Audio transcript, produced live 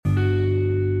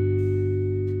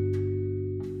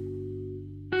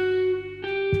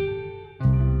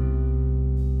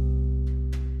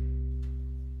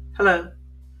Hello.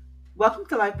 Welcome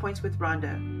to Life Points with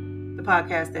Rhonda, the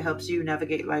podcast that helps you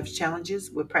navigate life's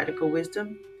challenges with practical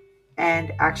wisdom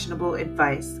and actionable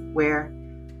advice, where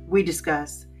we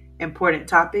discuss important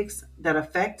topics that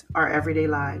affect our everyday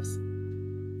lives.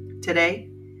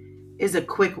 Today is a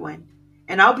quick one,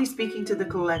 and I'll be speaking to the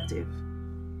collective.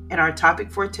 And our topic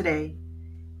for today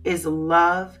is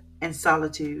love and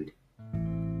solitude,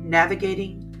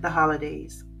 navigating the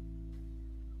holidays.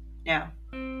 Now,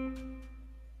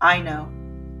 I know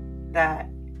that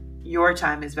your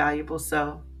time is valuable,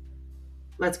 so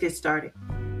let's get started.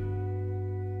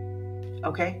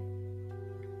 Okay?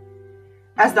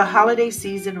 As the holiday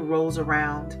season rolls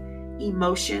around,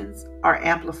 emotions are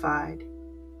amplified,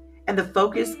 and the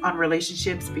focus on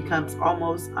relationships becomes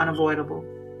almost unavoidable.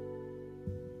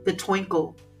 The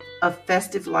twinkle of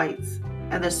festive lights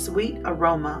and the sweet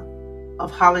aroma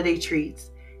of holiday treats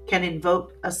can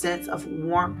invoke a sense of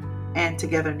warmth and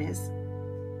togetherness.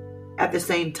 At the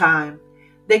same time,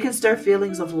 they can stir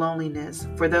feelings of loneliness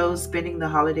for those spending the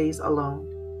holidays alone.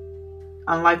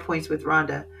 On Life Points with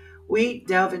Rhonda, we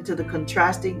delve into the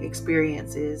contrasting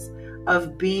experiences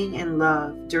of being in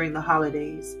love during the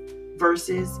holidays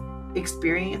versus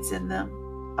experiencing them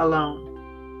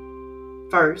alone.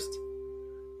 First,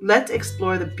 let's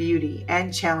explore the beauty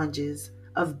and challenges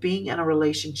of being in a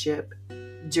relationship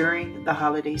during the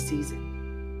holiday season.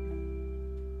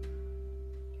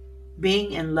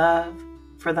 Being in love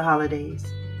for the holidays.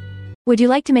 Would you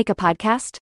like to make a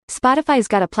podcast? Spotify's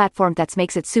got a platform that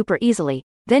makes it super easily,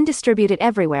 then distribute it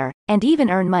everywhere, and even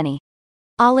earn money.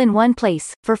 All in one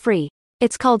place, for free.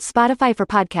 It's called Spotify for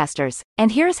Podcasters,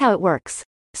 and here's how it works.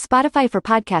 Spotify for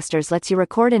Podcasters lets you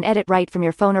record and edit right from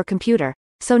your phone or computer,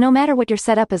 so no matter what your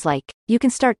setup is like, you can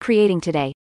start creating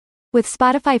today. With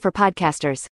Spotify for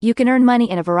Podcasters, you can earn money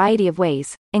in a variety of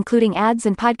ways, including ads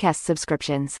and podcast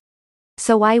subscriptions.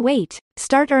 So why wait?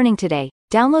 Start earning today.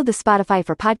 Download the Spotify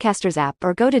for Podcasters app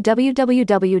or go to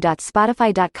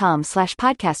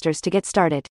www.spotify.com/podcasters to get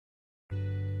started.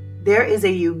 There is a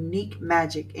unique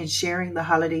magic in sharing the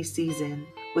holiday season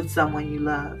with someone you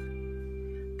love.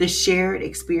 The shared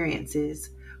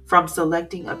experiences, from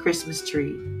selecting a Christmas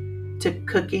tree to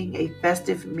cooking a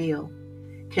festive meal,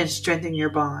 can strengthen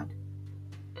your bond.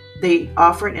 They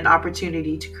offer an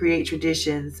opportunity to create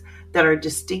traditions that are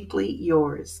distinctly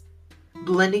yours,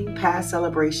 blending past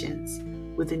celebrations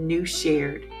with new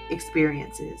shared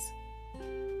experiences.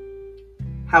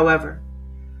 However,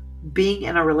 being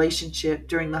in a relationship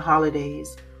during the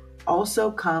holidays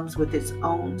also comes with its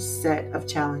own set of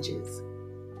challenges.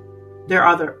 There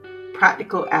are the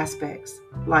practical aspects,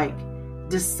 like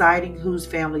deciding whose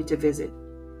family to visit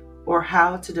or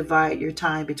how to divide your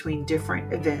time between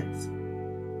different events.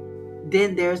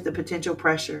 Then there's the potential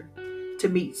pressure to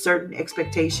meet certain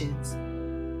expectations,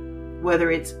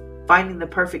 whether it's finding the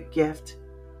perfect gift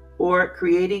or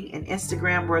creating an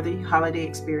Instagram-worthy holiday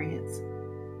experience.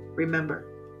 Remember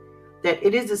that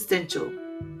it is essential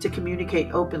to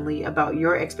communicate openly about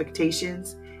your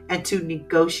expectations and to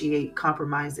negotiate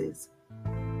compromises.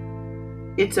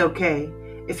 It's okay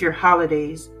if your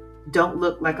holidays don't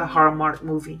look like a Hallmark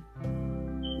movie.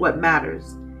 What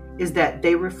matters is that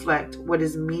they reflect what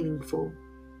is meaningful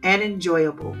and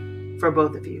enjoyable for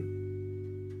both of you.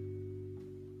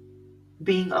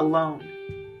 Being alone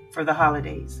for the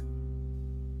holidays.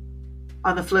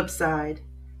 On the flip side,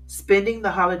 spending the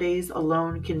holidays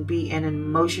alone can be an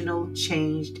emotional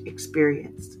changed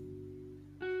experience.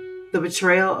 The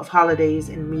portrayal of holidays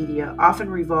in media often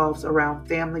revolves around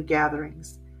family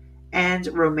gatherings and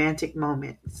romantic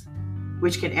moments,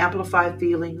 which can amplify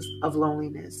feelings of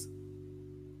loneliness.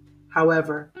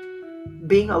 However,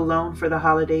 being alone for the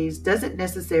holidays doesn't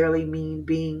necessarily mean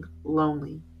being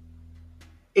lonely.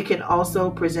 It can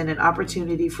also present an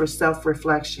opportunity for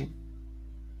self-reflection,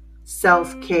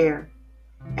 self-care,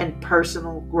 and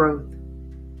personal growth.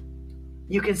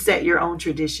 You can set your own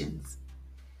traditions,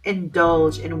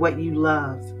 indulge in what you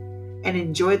love, and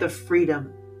enjoy the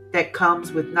freedom that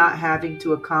comes with not having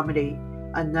to accommodate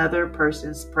another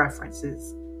person's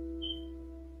preferences.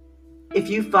 If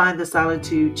you find the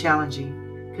solitude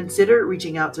challenging, consider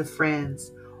reaching out to friends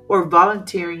or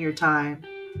volunteering your time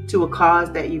to a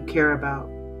cause that you care about.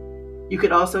 You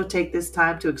could also take this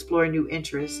time to explore new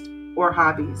interests or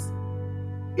hobbies.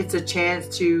 It's a chance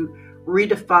to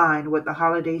redefine what the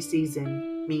holiday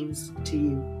season means to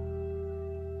you.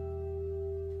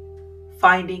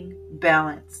 Finding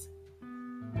balance.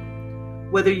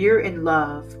 Whether you're in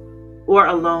love or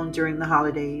alone during the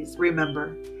holidays,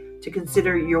 remember to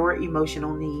consider your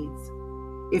emotional needs.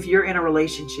 If you're in a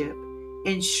relationship,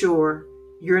 ensure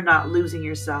you're not losing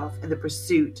yourself in the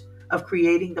pursuit of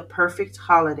creating the perfect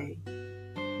holiday.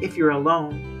 If you're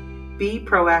alone, be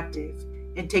proactive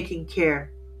in taking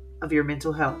care of your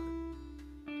mental health.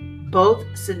 Both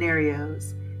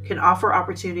scenarios can offer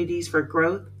opportunities for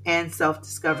growth and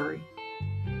self-discovery.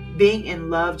 Being in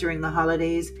love during the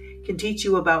holidays can teach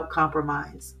you about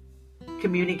compromise,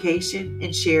 communication,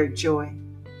 and shared joy.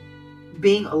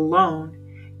 Being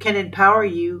alone can empower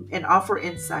you and offer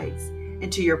insights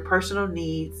into your personal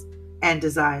needs and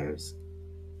desires.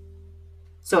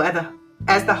 So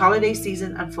as the holiday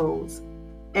season unfolds,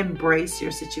 embrace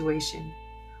your situation.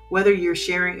 Whether you're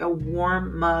sharing a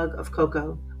warm mug of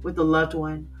cocoa with a loved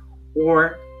one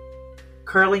or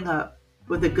curling up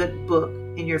with a good book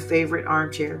in your favorite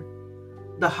armchair,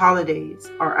 the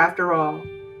holidays are, after all,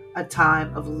 a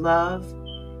time of love,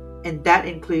 and that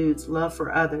includes love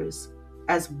for others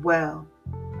as well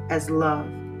as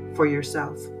love for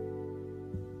yourself.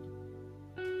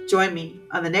 Join me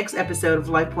on the next episode of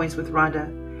Life Points with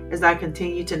Rhonda as I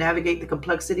continue to navigate the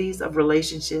complexities of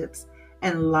relationships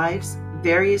and life's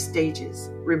various stages.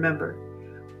 Remember,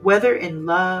 whether in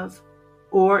love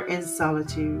or in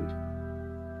solitude,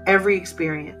 every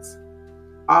experience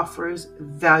offers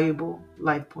valuable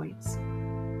life points.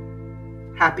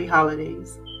 Happy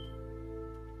holidays.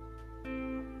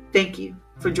 Thank you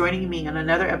for joining me on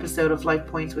another episode of Life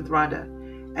Points with Rhonda.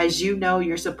 As you know,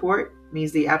 your support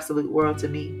means the absolute world to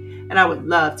me, and I would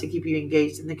love to keep you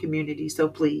engaged in the community. So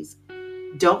please,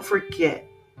 don't forget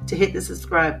to hit the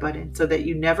subscribe button so that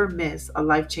you never miss a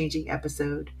life-changing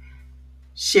episode.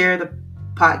 Share the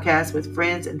podcast with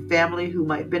friends and family who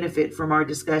might benefit from our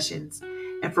discussions.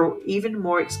 And for even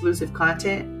more exclusive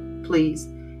content, please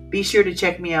be sure to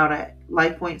check me out at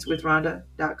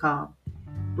lifepointswithrhonda.com.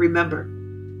 Remember,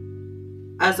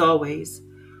 as always,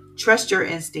 trust your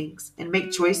instincts and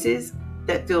make choices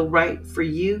that feel right for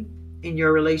you in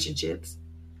your relationships.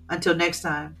 Until next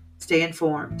time, stay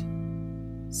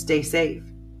informed, stay safe,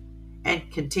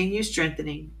 and continue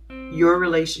strengthening your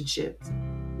relationships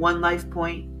one life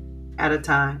point at a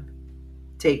time.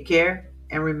 Take care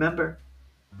and remember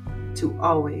to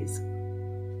always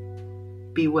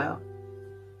be well.